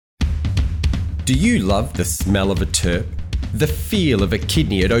Do you love the smell of a terp? The feel of a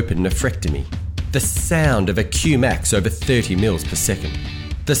kidney at open nephrectomy? The sound of a Qmax over 30 mils per second?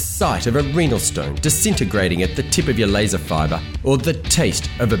 The sight of a renal stone disintegrating at the tip of your laser fibre? Or the taste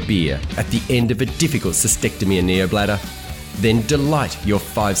of a beer at the end of a difficult cystectomy and neobladder? Then delight your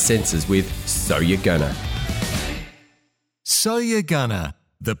five senses with So You're Gonna. So You're Gonna,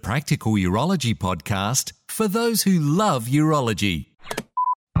 the practical urology podcast for those who love urology.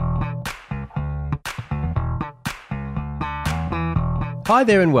 Hi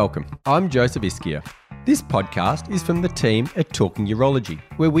there and welcome. I'm Joseph Ischia. This podcast is from the team at Talking Urology,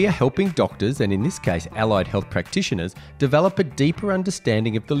 where we are helping doctors, and in this case allied health practitioners, develop a deeper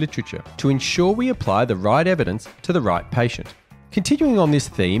understanding of the literature to ensure we apply the right evidence to the right patient. Continuing on this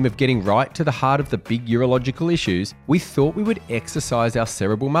theme of getting right to the heart of the big urological issues, we thought we would exercise our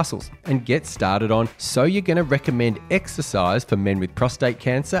cerebral muscles and get started on So You're Gonna recommend exercise for men with prostate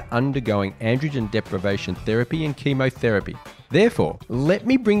cancer undergoing androgen deprivation therapy and chemotherapy. Therefore, let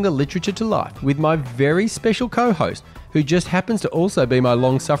me bring the literature to life with my very special co-host, who just happens to also be my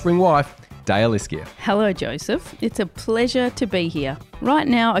long-suffering wife, Dale Ischia. Hello, Joseph. It's a pleasure to be here. Right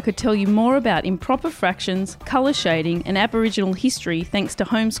now, I could tell you more about improper fractions, colour shading, and Aboriginal history thanks to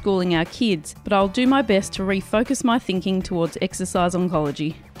homeschooling our kids, but I'll do my best to refocus my thinking towards exercise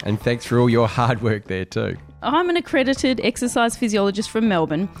oncology. And thanks for all your hard work there too. I'm an accredited exercise physiologist from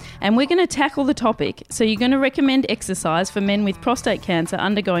Melbourne, and we're going to tackle the topic. So you're going to recommend exercise for men with prostate cancer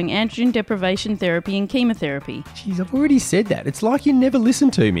undergoing androgen deprivation therapy and chemotherapy. Jeez, I've already said that. It's like you never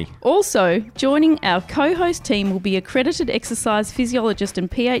listened to me. Also, joining our co-host team will be accredited exercise physiologist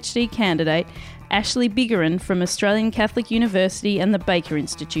and PhD candidate Ashley Biggerin from Australian Catholic University and the Baker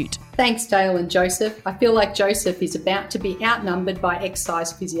Institute. Thanks, Dale and Joseph. I feel like Joseph is about to be outnumbered by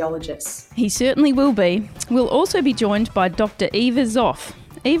exercise physiologists. He certainly will be. We'll also be joined by Dr. Eva Zoff.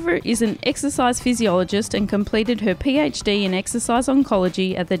 Eva is an exercise physiologist and completed her PhD in exercise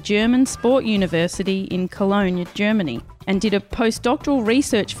oncology at the German Sport University in Cologne, Germany, and did a postdoctoral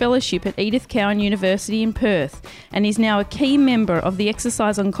research fellowship at Edith Cowan University in Perth, and is now a key member of the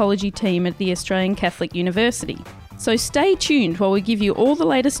exercise oncology team at the Australian Catholic University. So stay tuned while we give you all the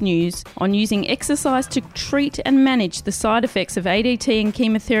latest news on using exercise to treat and manage the side effects of ADT and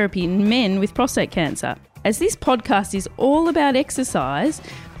chemotherapy in men with prostate cancer. As this podcast is all about exercise,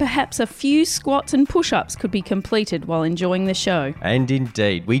 perhaps a few squats and push-ups could be completed while enjoying the show. And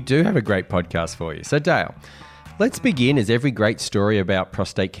indeed, we do have a great podcast for you. So Dale, let's begin, as every great story about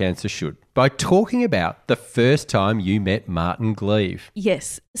prostate cancer should, by talking about the first time you met Martin Gleave.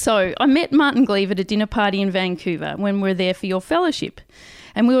 Yes. So I met Martin Gleave at a dinner party in Vancouver when we were there for your fellowship.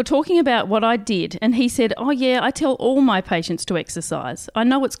 And we were talking about what I did, and he said, "Oh yeah, I tell all my patients to exercise. I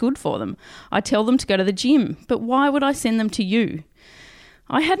know it's good for them. I tell them to go to the gym, but why would I send them to you?"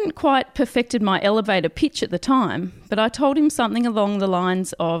 I hadn't quite perfected my elevator pitch at the time, but I told him something along the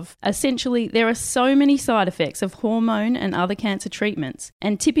lines of, essentially, there are so many side effects of hormone and other cancer treatments,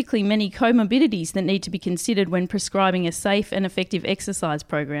 and typically many comorbidities that need to be considered when prescribing a safe and effective exercise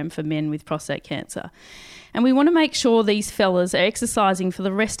program for men with prostate cancer. And we want to make sure these fellas are exercising for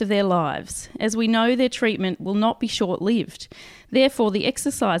the rest of their lives, as we know their treatment will not be short-lived. Therefore, the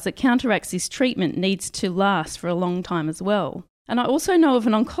exercise that counteracts this treatment needs to last for a long time as well. And I also know of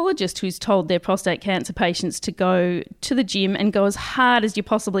an oncologist who's told their prostate cancer patients to go to the gym and go as hard as you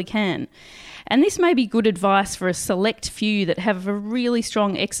possibly can. And this may be good advice for a select few that have a really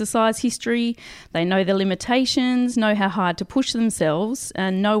strong exercise history. They know their limitations, know how hard to push themselves,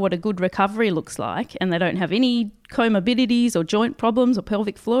 and know what a good recovery looks like, and they don't have any comorbidities or joint problems or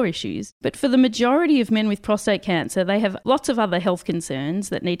pelvic floor issues. But for the majority of men with prostate cancer, they have lots of other health concerns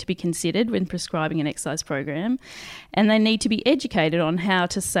that need to be considered when prescribing an exercise program, and they need to be educated on how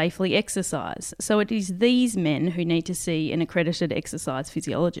to safely exercise. So it is these men who need to see an accredited exercise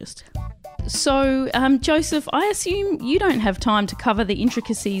physiologist. So, Joseph, I assume you don't have time to cover the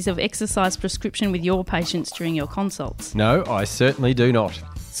intricacies of exercise prescription with your patients during your consults. No, I certainly do not.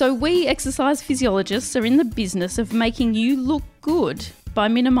 So we exercise physiologists are in the business of making you look good by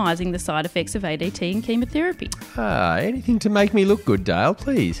minimising the side effects of ADT and chemotherapy. Anything to make me look good, Dale,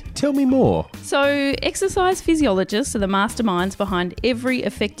 please. Tell me more. So exercise physiologists are the masterminds behind every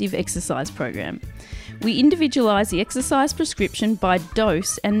effective exercise program. We individualise the exercise prescription by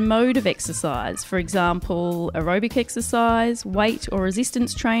dose and mode of exercise, for example, aerobic exercise, weight or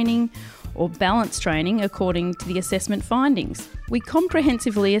resistance training, or balance training according to the assessment findings. We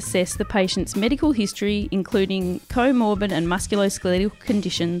comprehensively assess the patient's medical history, including comorbid and musculoskeletal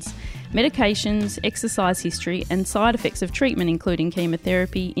conditions, medications, exercise history, and side effects of treatment, including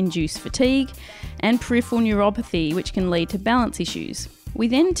chemotherapy, induced fatigue, and peripheral neuropathy, which can lead to balance issues. We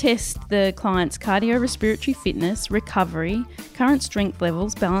then test the client's cardiorespiratory fitness, recovery, current strength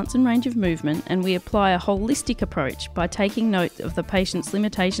levels, balance and range of movement, and we apply a holistic approach by taking note of the patient's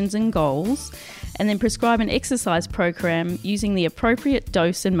limitations and goals, and then prescribe an exercise program using the appropriate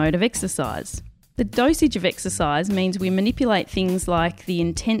dose and mode of exercise. The dosage of exercise means we manipulate things like the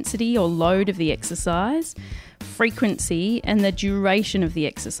intensity or load of the exercise, frequency, and the duration of the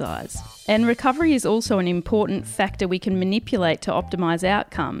exercise. And recovery is also an important factor we can manipulate to optimise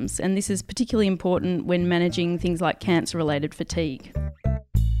outcomes, and this is particularly important when managing things like cancer-related fatigue.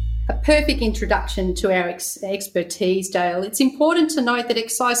 A perfect introduction to our expertise, Dale. It's important to note that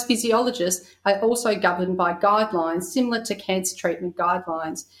exercise physiologists are also governed by guidelines similar to cancer treatment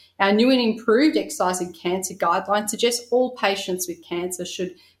guidelines. Our new and improved exercise and cancer guidelines suggest all patients with cancer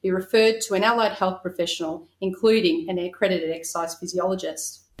should be referred to an allied health professional, including an accredited exercise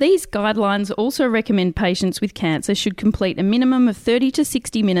physiologist. These guidelines also recommend patients with cancer should complete a minimum of 30 to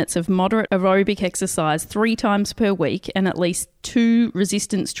 60 minutes of moderate aerobic exercise 3 times per week and at least 2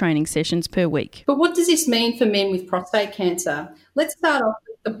 resistance training sessions per week. But what does this mean for men with prostate cancer? Let's start off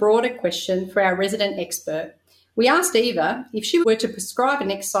with a broader question for our resident expert. We asked Eva if she were to prescribe an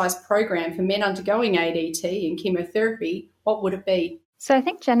exercise program for men undergoing ADT and chemotherapy, what would it be? So I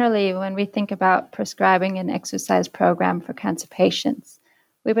think generally when we think about prescribing an exercise program for cancer patients,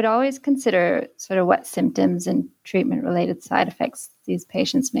 we would always consider sort of what symptoms and treatment-related side effects these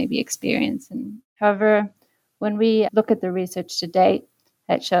patients may be experiencing. However, when we look at the research to date,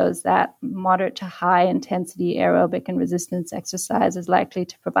 it shows that moderate to high intensity aerobic and resistance exercise is likely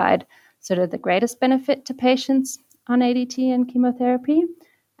to provide sort of the greatest benefit to patients on ADT and chemotherapy.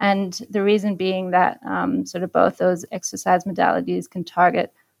 And the reason being that sort of both those exercise modalities can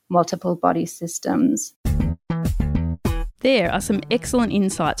target multiple body systems. There are some excellent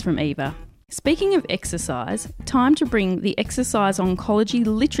insights from Eva. Speaking of exercise, time to bring the exercise oncology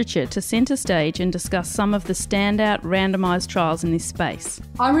literature to centre stage and discuss some of the standout randomised trials in this space.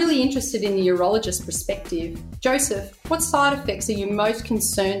 I'm really interested in the urologist perspective. Joseph, what side effects are you most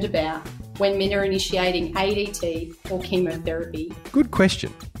concerned about when men are initiating ADT or chemotherapy? Good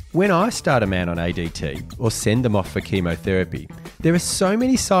question. When I start a man on ADT or send them off for chemotherapy, there are so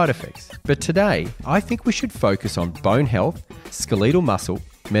many side effects. But today, I think we should focus on bone health, skeletal muscle,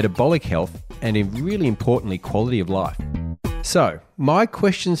 metabolic health, and really importantly, quality of life. So, my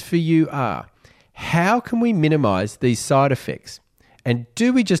questions for you are, how can we minimise these side effects? And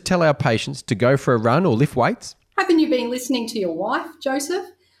do we just tell our patients to go for a run or lift weights? Haven't you been listening to your wife, Joseph?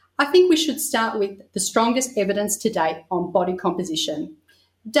 I think we should start with the strongest evidence to date on body composition.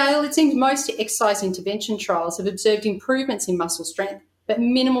 Dale, it seems most exercise intervention trials have observed improvements in muscle strength, but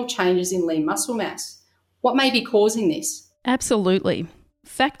minimal changes in lean muscle mass. What may be causing this? Absolutely.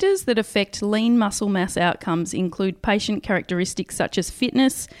 Factors that affect lean muscle mass outcomes include patient characteristics such as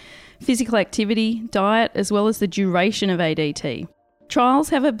fitness, physical activity, diet, as well as the duration of ADT. Trials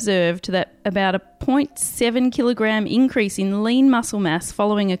have observed that about a 0.7 kilogram increase in lean muscle mass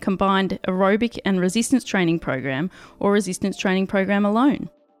following a combined aerobic and resistance training program or resistance training program alone.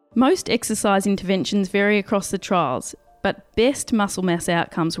 Most exercise interventions vary across the trials, but best muscle mass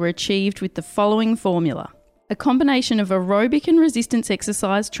outcomes were achieved with the following formula. A combination of aerobic and resistance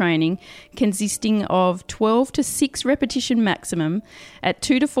exercise training consisting of 12 to 6 repetition maximum at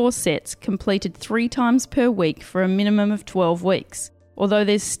 2 to 4 sets completed 3 times per week for a minimum of 12 weeks. Although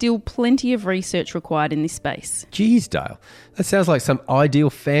there's still plenty of research required in this space. Geez, Dale, that sounds like some ideal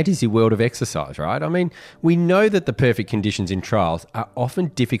fantasy world of exercise, right? I mean, we know that the perfect conditions in trials are often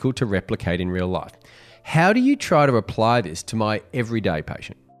difficult to replicate in real life. How do you try to apply this to my everyday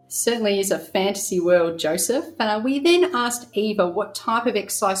patient? Certainly is a fantasy world, Joseph. We then asked Eva what type of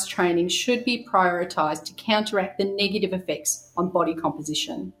exercise training should be prioritised to counteract the negative effects on body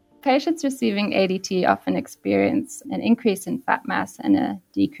composition. Patients receiving ADT often experience an increase in fat mass and a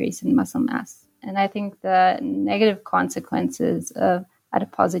decrease in muscle mass. And I think the negative consequences of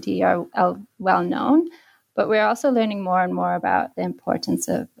adiposity are well known, but we're also learning more and more about the importance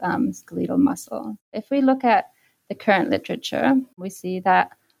of skeletal muscle. If we look at the current literature, we see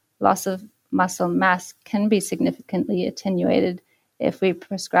that loss of muscle mass can be significantly attenuated if we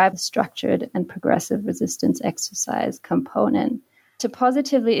prescribe a structured and progressive resistance exercise component. To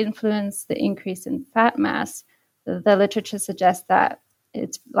positively influence the increase in fat mass, the literature suggests that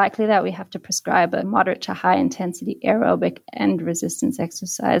it's likely that we have to prescribe a moderate to high intensity aerobic and resistance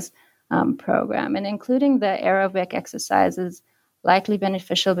exercise program. And including the aerobic exercise is likely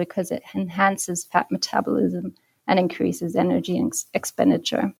beneficial because it enhances fat metabolism and increases energy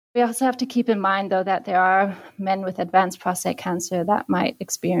expenditure. We also have to keep in mind, though, that there are men with advanced prostate cancer that might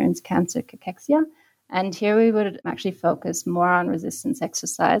experience cancer cachexia. And here we would actually focus more on resistance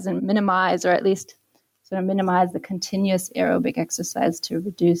exercise and minimize, or at least sort of minimize, the continuous aerobic exercise to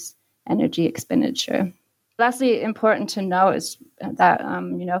reduce energy expenditure. Lastly, important to know is that,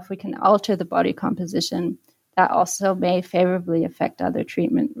 if we can alter the body composition, that also may favorably affect other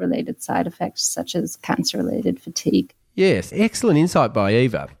treatment-related side effects, such as cancer-related fatigue. Yes, excellent insight by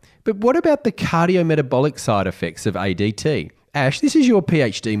Eva. But what about the cardiometabolic side effects of ADT? Ash, this is your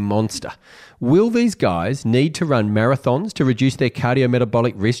PhD monster. Will these guys need to run marathons to reduce their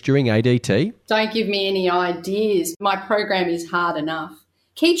cardiometabolic risk during ADT? Don't give me any ideas. My program is hard enough.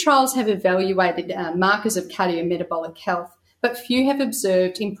 Key trials have evaluated markers of cardiometabolic health, but few have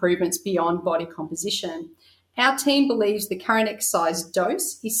observed improvements beyond body composition. Our team believes the current exercise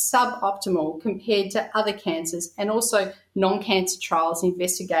dose is suboptimal compared to other cancers and also non-cancer trials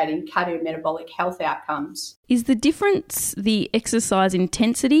investigating cardiometabolic health outcomes. Is the difference the exercise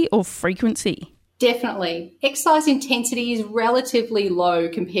intensity or frequency? Definitely. Exercise intensity is relatively low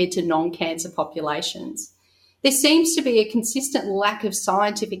compared to non-cancer populations. There seems to be a consistent lack of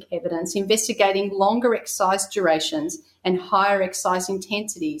scientific evidence investigating longer exercise durations and higher exercise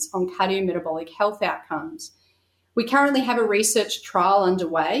intensities on cardiometabolic health outcomes. We currently have a research trial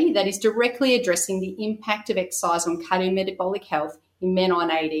underway that is directly addressing the impact of exercise on cardiometabolic health in men on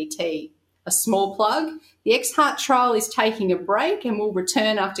ADT. A small plug, the X-Heart trial is taking a break and will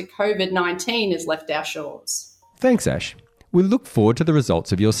return after COVID-19 has left our shores. Thanks, Ash. We look forward to the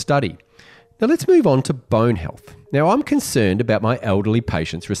results of your study. Now let's move on to bone health. Now I'm concerned about my elderly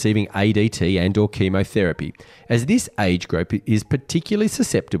patients receiving ADT and or chemotherapy, as this age group is particularly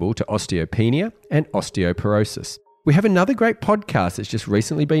susceptible to osteopenia and osteoporosis. We have another great podcast that's just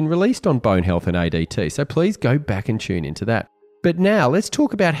recently been released on bone health and ADT, so please go back and tune into that. But now let's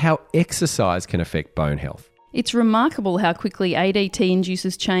talk about how exercise can affect bone health. It's remarkable how quickly ADT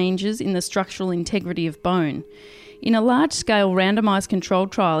induces changes in the structural integrity of bone. In a large-scale randomised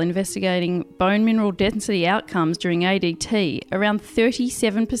controlled trial investigating bone mineral density outcomes during ADT, around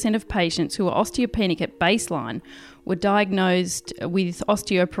 37% of patients who were osteopenic at baseline were diagnosed with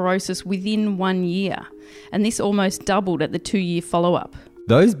osteoporosis within 1 year, and this almost doubled at the 2-year follow-up.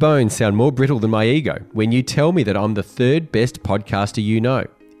 Those bones sound more brittle than my ego when you tell me that I'm the third best podcaster you know,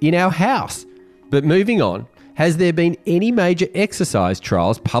 in our house. But moving on, has there been any major exercise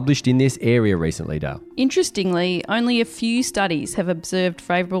trials published in this area recently, Dale? Interestingly, only a few studies have observed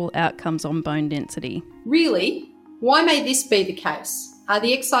favourable outcomes on bone density. Really? Why may this be the case? Are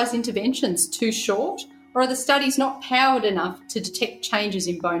the exercise interventions too short? Or are the studies not powered enough to detect changes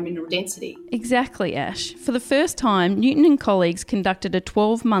in bone mineral density? Exactly, Ash. For the first time, Newton and colleagues conducted a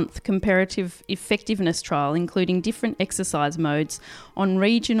 12-month comparative effectiveness trial, including different exercise modes, on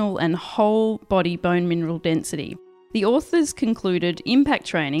regional and whole body bone mineral density. The authors concluded impact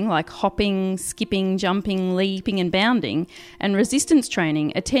training like hopping, skipping, jumping, leaping and bounding, and resistance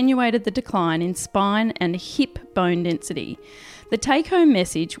training attenuated the decline in spine and hip bone density. The take-home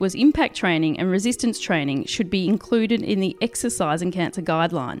message was impact training and resistance training should be included in the exercise and cancer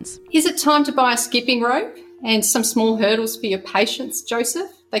guidelines. Is it time to buy a skipping rope and some small hurdles for your patients, Joseph?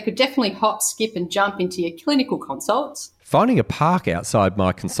 They could definitely hop, skip and jump into your clinical consults. Finding a park outside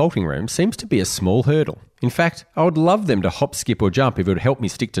my consulting room seems to be a small hurdle. In fact, I would love them to hop, skip or jump if it would help me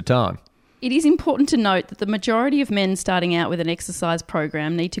stick to time. It is important to note that the majority of men starting out with an exercise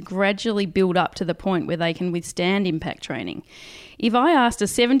program need to gradually build up to the point where they can withstand impact training. If I asked a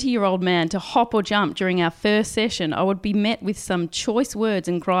 70-year-old man to hop or jump during our first session, I would be met with some choice words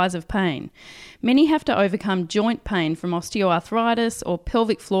and cries of pain. Many have to overcome joint pain from osteoarthritis or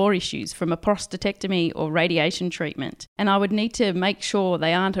pelvic floor issues from a prostatectomy or radiation treatment, and I would need to make sure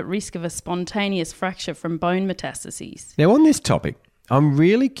they aren't at risk of a spontaneous fracture from bone metastases. Now on this topic, I'm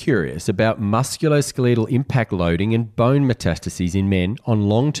really curious about musculoskeletal impact loading and bone metastases in men on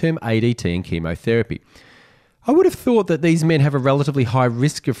long-term ADT and chemotherapy. I would have thought that these men have a relatively high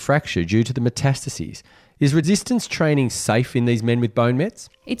risk of fracture due to the metastases. Is resistance training safe in these men with bone mets?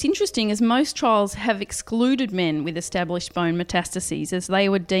 It's interesting as most trials have excluded men with established bone metastases as they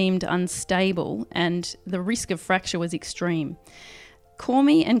were deemed unstable and the risk of fracture was extreme.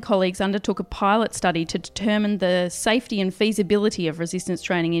 Cormie and colleagues undertook a pilot study to determine the safety and feasibility of resistance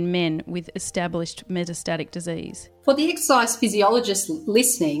training in men with established metastatic disease. For the exercise physiologist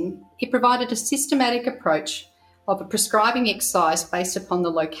listening, it provided a systematic approach of prescribing exercise based upon the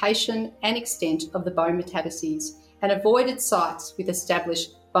location and extent of the bone metastases and avoided sites with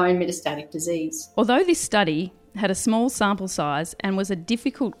established bone metastatic disease. Although this study had a small sample size and was a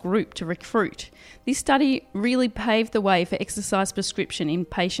difficult group to recruit, this study really paved the way for exercise prescription in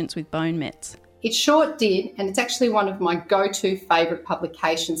patients with bone mets. It sure did, and it's actually one of my go-to favourite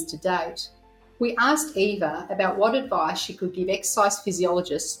publications to date. We asked Eva about what advice she could give exercise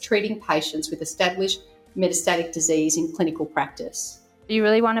physiologists treating patients with established metastatic disease in clinical practice. You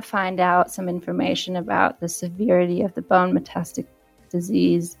really want to find out some information about the severity of the bone metastatic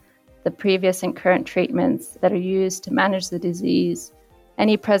disease, the previous and current treatments that are used to manage the disease,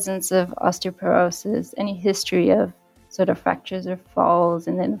 any presence of osteoporosis, any history of sort of fractures or falls,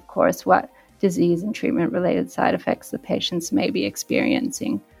 and then, of course, what disease and treatment-related side effects the patients may be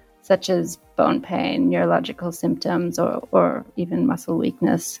experiencing, such as bone pain, neurological symptoms, or even muscle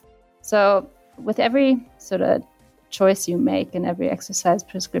weakness. So with every sort of choice you make and every exercise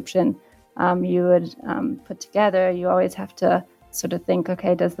prescription you would put together, you always have to sort of think,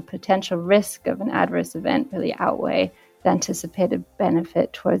 okay, does the potential risk of an adverse event really outweigh the anticipated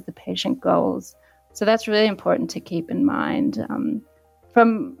benefit towards the patient goals? So that's really important to keep in mind.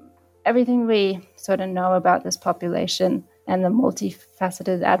 From everything we sort of know about this population and the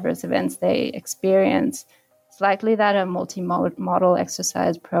multifaceted adverse events they experience, it's likely that a multi-modal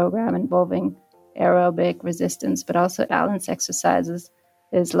exercise program involving aerobic resistance, but also balance exercises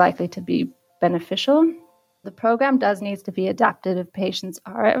is likely to be beneficial. The program does need to be adapted if patients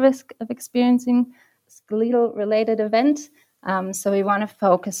are at risk of experiencing skeletal-related events. So we want to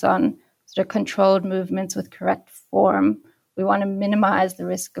focus on sort of controlled movements with correct form. We want to minimize the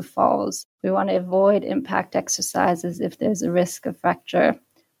risk of falls. We want to avoid impact exercises if there's a risk of fracture.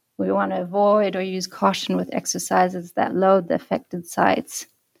 We want to avoid or use caution with exercises that load the affected sites.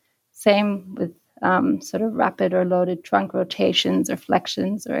 Same with sort of rapid or loaded trunk rotations or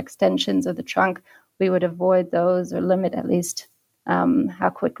flexions or extensions of the trunk. We would avoid those or limit at least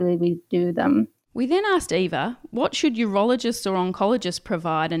how quickly we do them. We then asked Eva, what should urologists or oncologists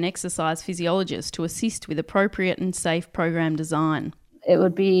provide an exercise physiologist to assist with appropriate and safe program design? It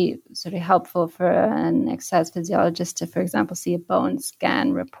would be sort of helpful for an exercise physiologist to, for example, see a bone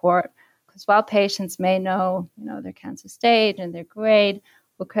scan report. Because while patients may know, their cancer stage and their grade,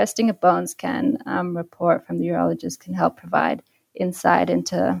 requesting a bone scan report from the urologist can help provide insight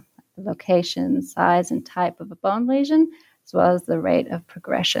into the location, size, and type of a bone lesion, as well as the rate of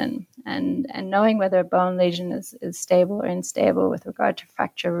progression. And knowing whether a bone lesion is stable or unstable with regard to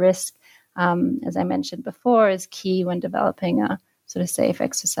fracture risk, as I mentioned before, is key when developing a sort of safe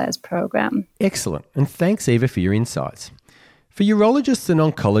exercise program. Excellent. And thanks, Eva, for your insights. For urologists and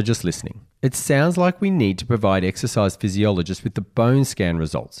oncologists listening, it sounds like we need to provide exercise physiologists with the bone scan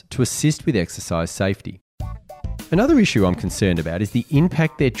results to assist with exercise safety. Another issue I'm concerned about is the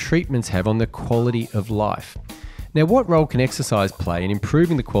impact their treatments have on the quality of life. Now, what role can exercise play in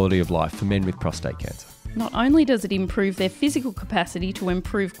improving the quality of life for men with prostate cancer? Not only does it improve their physical capacity to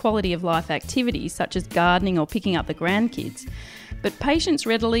improve quality of life activities such as gardening or picking up the grandkids, but patients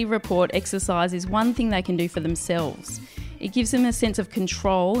readily report exercise is one thing they can do for themselves. It gives them a sense of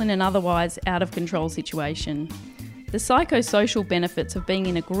control in an otherwise out-of-control situation. The psychosocial benefits of being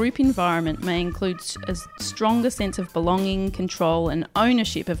in a group environment may include a stronger sense of belonging, control, and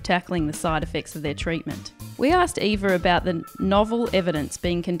ownership of tackling the side effects of their treatment. We asked Eva about the novel evidence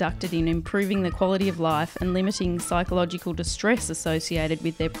being conducted in improving the quality of life and limiting psychological distress associated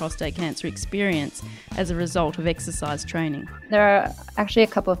with their prostate cancer experience as a result of exercise training. There are actually a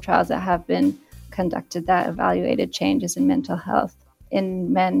couple of trials that have been conducted that evaluated changes in mental health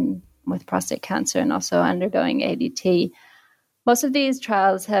in men with prostate cancer and also undergoing ADT. Most of these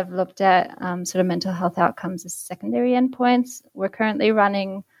trials have looked at sort of mental health outcomes as secondary endpoints. We're currently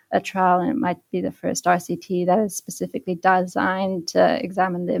running a trial, and it might be the first RCT that is specifically designed to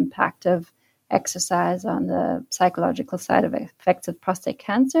examine the impact of exercise on the psychological side effects of prostate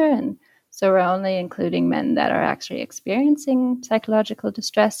cancer. And so we're only including men that are actually experiencing psychological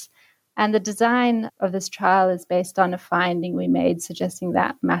distress. And the design of this trial is based on a finding we made suggesting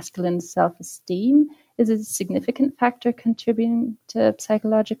that masculine self-esteem is a significant factor contributing to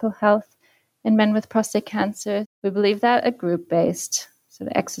psychological health in men with prostate cancer. We believe that a group-based sort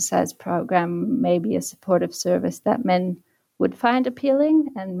of exercise program may be a supportive service that men would find appealing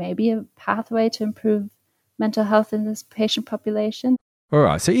and maybe a pathway to improve mental health in this patient population. All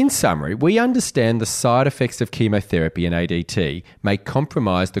right, so in summary, we understand the side effects of chemotherapy and ADT may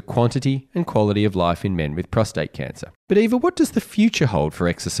compromise the quantity and quality of life in men with prostate cancer. But Eva, what does the future hold for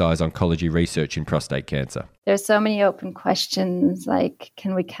exercise oncology research in prostate cancer? There's so many open questions like,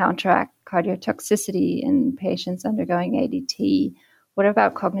 can we counteract cardiotoxicity in patients undergoing ADT? What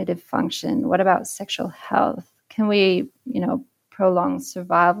about cognitive function? What about sexual health? Can we, prolong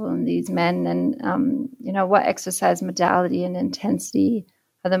survival in these men? And, what exercise modality and intensity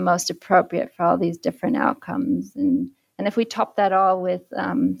are the most appropriate for all these different outcomes? And if we top that all with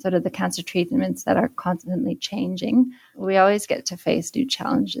sort of the cancer treatments that are constantly changing, we always get to face new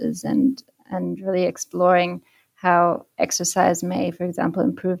challenges. And and really exploring how exercise may, for example,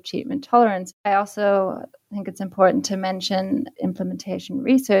 improve treatment tolerance. I also think it's important to mention implementation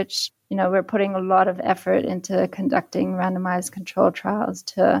research. We're putting a lot of effort into conducting randomized control trials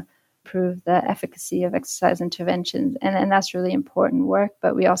to prove the efficacy of exercise interventions. And that's really important work,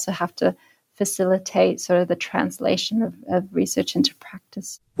 but we also have to facilitate sort of the translation of research into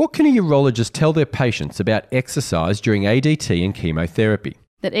practice. What can a urologist tell their patients about exercise during ADT and chemotherapy?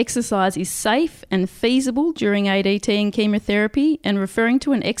 That exercise is safe and feasible during ADT and chemotherapy, and referring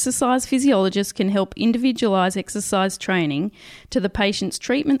to an exercise physiologist can help individualise exercise training to the patient's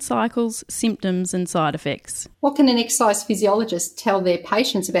treatment cycles, symptoms and side effects. What can an exercise physiologist tell their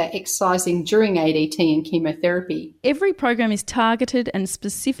patients about exercising during ADT and chemotherapy? Every program is targeted and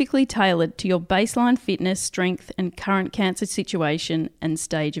specifically tailored to your baseline fitness, strength and current cancer situation and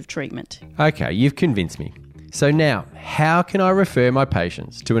stage of treatment. Okay, you've convinced me. So now, how can I refer my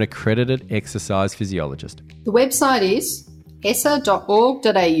patients to an accredited exercise physiologist? The website is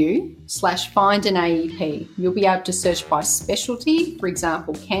esa.org.au/findanaep. You'll be able to search by specialty, for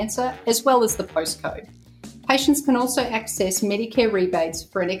example, cancer, as well as the postcode. Patients can also access Medicare rebates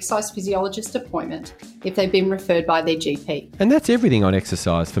for an exercise physiologist appointment if they've been referred by their GP. And that's everything on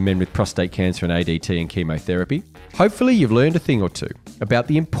exercise for men with prostate cancer and ADT and chemotherapy. Hopefully you've learned a thing or two about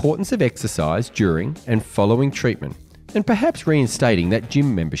the importance of exercise during and following treatment, and perhaps reinstating that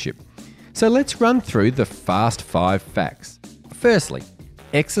gym membership. So let's run through the fast 5 facts. Firstly,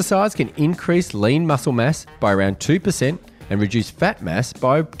 exercise can increase lean muscle mass by around 2% and reduce fat mass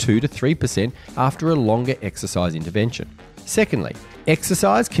by 2 to 3% after a longer exercise intervention. Secondly,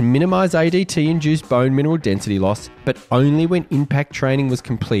 exercise can minimise ADT-induced bone mineral density loss, but only when impact training was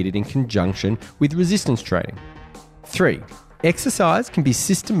completed in conjunction with resistance training. 3. Exercise can be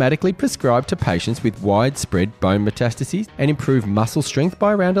systematically prescribed to patients with widespread bone metastases and improve muscle strength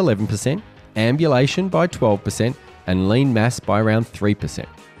by around 11%, ambulation by 12%, and lean mass by around 3%.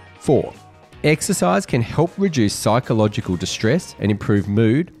 4. Exercise can help reduce psychological distress and improve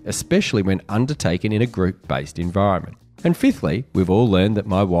mood, especially when undertaken in a group-based environment. And fifthly, we've all learned that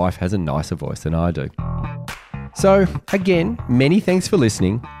my wife has a nicer voice than I do. So, again, many thanks for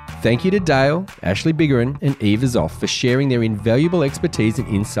listening. Thank you to Dale, Ashley Biggerin and Eva Zoff for sharing their invaluable expertise and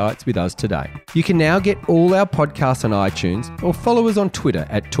insights with us today. You can now get all our podcasts on iTunes or follow us on Twitter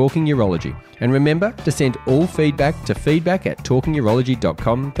at Talking Urology. And remember to send all feedback to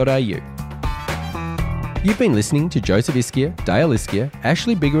feedback@talkingurology.com.au. You've been listening to Joseph Ischia, Dale Ischia,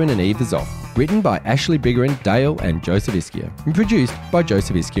 Ashley Biggerin and Eva Zoff. Written by Ashley Biggerin, Dale and Joseph Ischia. And produced by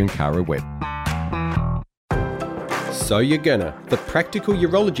Joseph Ischia and Cara Webb. So You're Gonna, the practical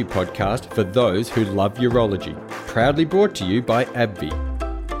urology podcast for those who love urology. Proudly brought to you by AbbVie.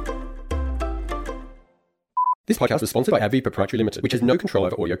 This podcast is sponsored by AbbVie Proprietary Limited, which has no control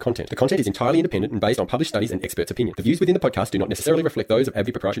over audio content. The content is entirely independent and based on published studies and experts' opinion. The views within the podcast do not necessarily reflect those of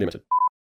AbbVie Proprietary Limited.